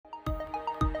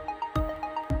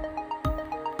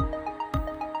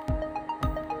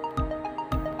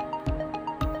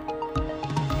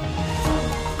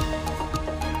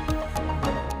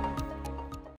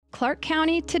Clark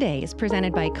County Today is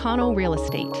presented by Connell Real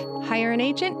Estate. Hire an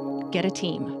agent, get a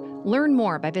team. Learn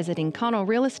more by visiting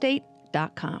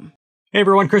connellrealestate.com. Hey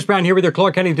everyone, Chris Brown here with your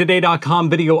ClarkCountyToday.com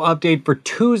video update for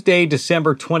Tuesday,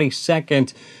 December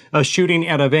 22nd. A shooting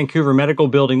at a Vancouver medical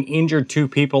building injured 2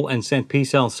 people and sent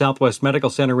Peace Health Southwest Medical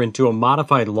Center into a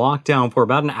modified lockdown for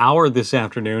about an hour this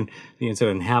afternoon. The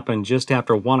incident happened just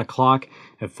after 1 o'clock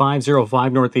at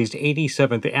 505 Northeast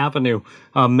 87th Avenue,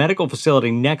 a medical facility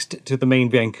next to the main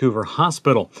Vancouver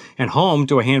hospital. And home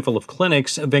to a handful of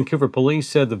clinics, Vancouver police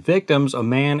said the victims, a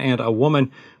man and a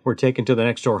woman, were taken to the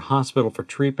next door hospital for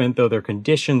treatment, though their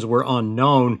conditions were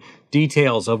unknown.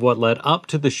 Details of what led up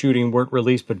to the shooting weren't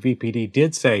released, but VPD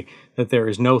did say that there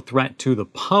is no threat to the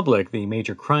public. The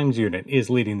Major Crimes Unit is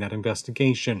leading that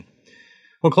investigation.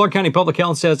 Well, Clark County Public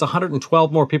Health says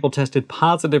 112 more people tested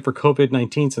positive for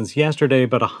COVID-19 since yesterday,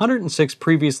 but 106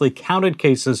 previously counted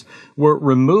cases were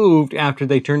removed after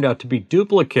they turned out to be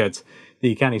duplicates.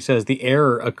 The county says the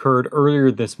error occurred earlier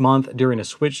this month during a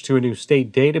switch to a new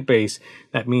state database.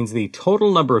 That means the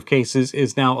total number of cases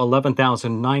is now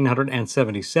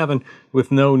 11,977,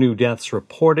 with no new deaths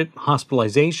reported.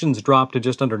 Hospitalizations dropped to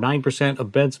just under 9%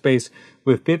 of bed space,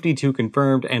 with 52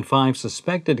 confirmed and 5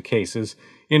 suspected cases.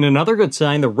 In another good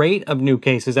sign, the rate of new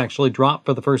cases actually dropped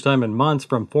for the first time in months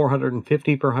from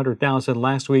 450 per 100,000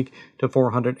 last week to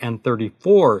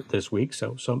 434 this week,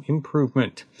 so some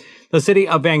improvement. The city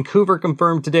of Vancouver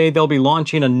confirmed today they'll be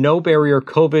launching a no-barrier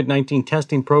COVID-19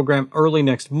 testing program early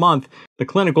next month. The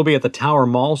clinic will be at the Tower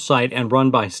Mall site and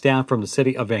run by staff from the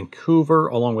city of Vancouver,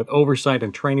 along with oversight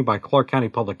and training by Clark County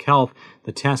Public Health.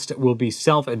 The test will be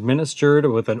self-administered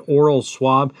with an oral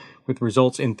swab, with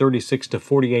results in 36 to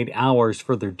 48 hours.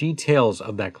 Further details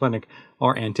of that clinic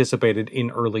are anticipated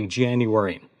in early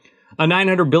January. A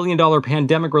 $900 billion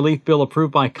pandemic relief bill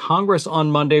approved by Congress on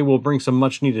Monday will bring some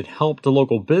much-needed help to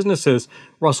local businesses.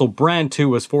 Russell Brent, who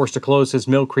was forced to close his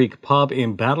Mill Creek pub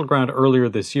in Battleground earlier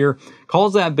this year,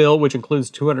 calls that bill, which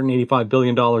includes $285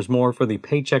 billion more for the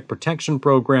Paycheck Protection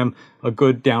Program, a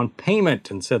good down payment,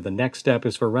 and said the next step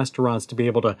is for restaurants to be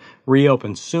able to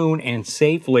reopen soon and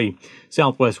safely.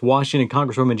 Southwest Washington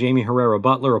Congresswoman Jaime Herrera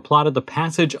Beutler applauded the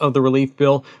passage of the relief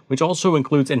bill, which also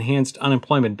includes enhanced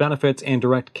unemployment benefits and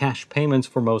direct cash payments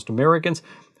for most Americans.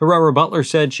 Herrera Beutler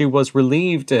said she was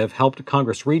relieved to have helped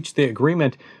Congress reach the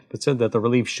agreement, but said that the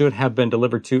relief should have been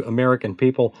delivered to American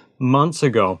people months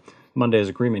ago. Monday's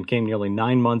agreement came nearly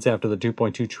 9 months after the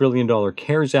 $2.2 trillion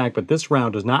CARES Act, but this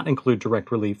round does not include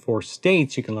direct relief for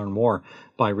states. You can learn more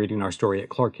by reading our story at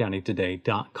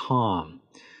ClarkCountyToday.com.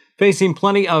 Facing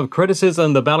plenty of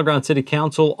criticism, the Battleground City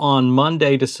Council on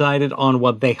Monday decided on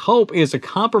what they hope is a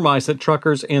compromise that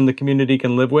truckers in the community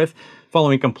can live with.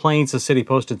 Following complaints, the city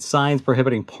posted signs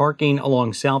prohibiting parking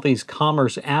along Southeast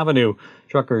Commerce Avenue.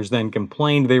 Truckers then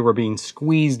complained they were being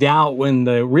squeezed out when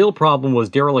the real problem was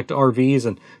derelict RVs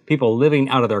and people living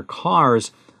out of their cars.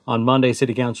 On Monday,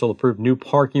 City Council approved new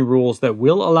parking rules that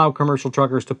will allow commercial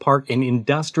truckers to park in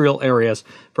industrial areas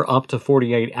for up to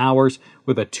 48 hours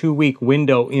with a 2-week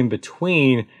window in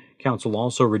between. Council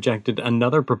also rejected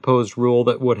another proposed rule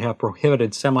that would have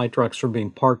prohibited semi-trucks from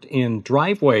being parked in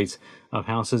driveways of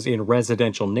houses in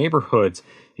residential neighborhoods.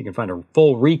 You can find a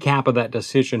full recap of that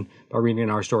decision by reading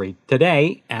our story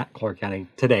today at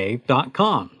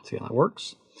ClarkCountyToday.com. See how that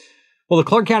works? Well, the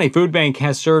Clark County Food Bank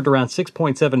has served around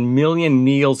 6.7 million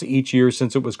meals each year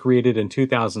since it was created in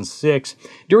 2006.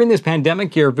 During this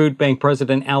pandemic year, Food Bank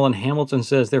President Alan Hamilton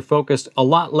says they're focused a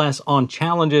lot less on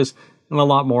challenges and a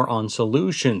lot more on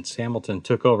solutions. Hamilton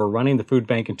took over running the food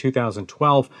bank in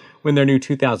 2012 when their new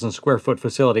 2,000 square foot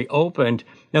facility opened.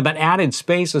 Now, that added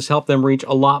space has helped them reach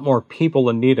a lot more people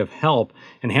in need of help.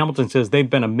 And Hamilton says they've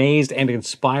been amazed and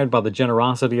inspired by the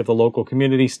generosity of the local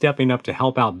community stepping up to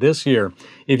help out this year.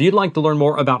 If you'd like to learn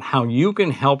more about how you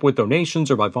can help with donations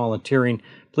or by volunteering,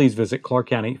 please visit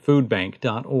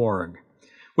clarkcountyfoodbank.org.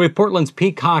 With Portland's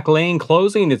Peacock Lane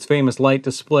closing its famous light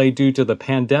display due to the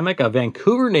pandemic, a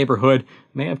Vancouver neighborhood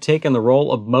may have taken the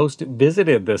role of most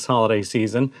visited this holiday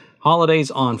season. Holidays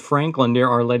on Franklin near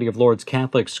Our Lady of Lourdes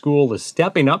Catholic School is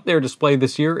stepping up their display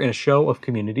this year in a show of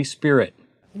community spirit.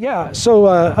 Yeah, so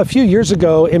a few years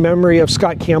ago, in memory of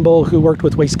Scott Campbell, who worked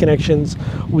with Waste Connections,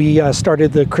 we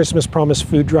started the Christmas Promise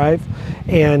Food Drive.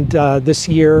 And this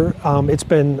year, it's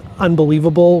been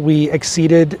unbelievable. We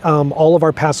exceeded all of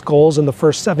our past goals in the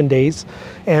first 7 days.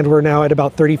 And we're now at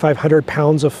about 3,500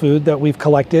 pounds of food that we've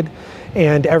collected.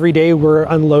 And every day we're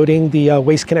unloading the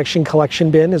Waste Connection collection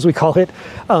bin, as we call it.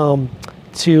 We're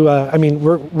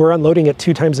unloading it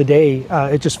 2 times a day.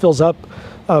 It just fills up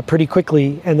pretty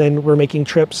quickly, and then we're making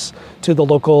trips to the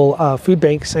local food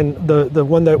banks. And the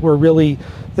one that we're really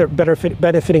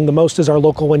benefiting the most is our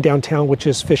local one downtown, which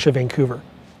is Fish of Vancouver.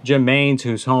 Jim Maines,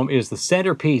 whose home is the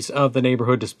centerpiece of the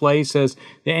neighborhood display, says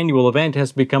the annual event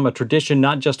has become a tradition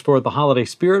not just for the holiday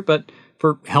spirit, but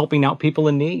for helping out people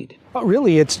in need.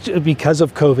 Really, it's because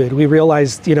of COVID. We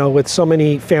realized, with so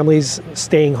many families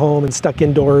staying home and stuck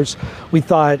indoors, we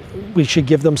thought we should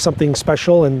give them something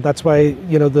special, and that's why,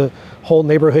 the whole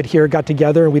neighborhood here got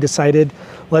together and we decided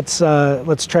let's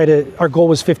try to. Our goal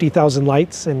was 50,000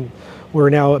 lights, and we're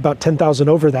now about 10,000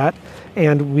 over that,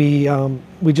 and we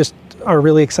just are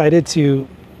really excited to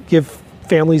give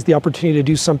families the opportunity to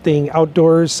do something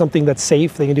outdoors, something that's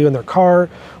safe they can do in their car,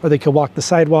 or they can walk the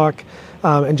sidewalk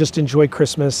and just enjoy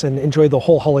Christmas and enjoy the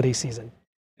whole holiday season.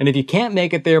 And if you can't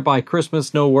make it there by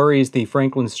Christmas, no worries. The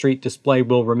Franklin Street display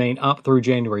will remain up through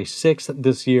January 6th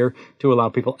this year to allow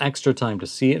people extra time to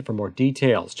see it. For more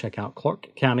details, check out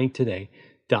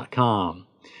ClarkCountyToday.com.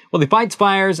 Well, he fights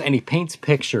fires and he paints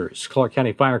pictures. Clark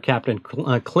County Fire Captain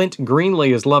Clint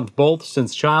Greenlee has loved both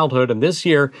since childhood, and this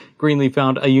year, Greenlee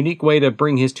found a unique way to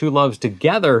bring his two loves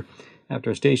together.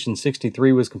 After Station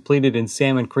 63 was completed in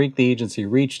Salmon Creek, the agency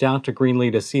reached out to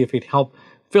Greenlee to see if he'd help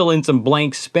fill in some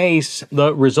blank space.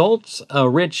 The results, a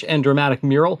rich and dramatic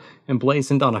mural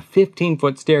emblazoned on a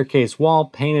 15-foot staircase wall,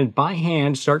 painted by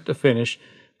hand start to finish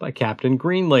by Captain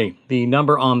Greenlee. The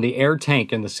number on the air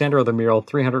tank in the center of the mural,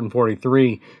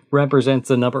 343, represents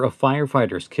the number of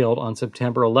firefighters killed on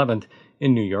September 11th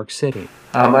in New York City.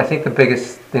 I think the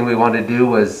biggest thing we wanted to do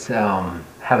was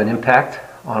have an impact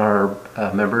on our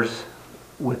members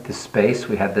with this space.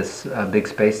 We had this big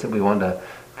space that we wanted to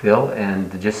fill,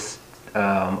 and just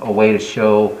a way to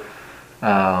show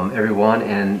everyone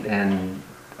and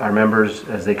our members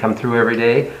as they come through every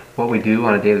day what we do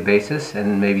on a daily basis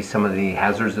and maybe some of the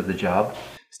hazards of the job.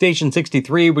 Station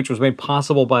 63, which was made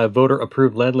possible by a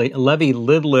voter-approved levee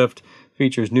lid lift,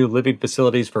 features new living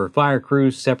facilities for fire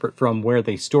crews separate from where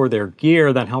they store their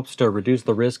gear. That helps to reduce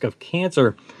the risk of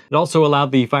cancer. It also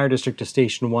allowed the fire district to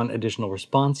station one additional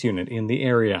response unit in the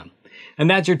area. And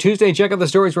that's your Tuesday. Check out the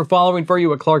stories we're following for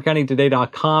you at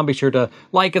ClarkCountyToday.com. Be sure to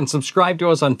like and subscribe to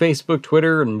us on Facebook,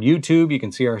 Twitter, and YouTube. You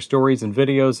can see our stories and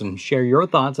videos and share your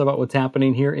thoughts about what's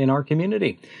happening here in our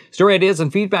community. Story ideas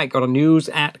and feedback, go to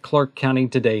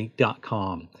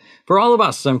news@ClarkCountyToday.com. For all of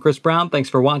us, I'm Chris Brown. Thanks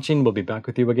for watching. We'll be back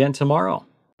with you again tomorrow.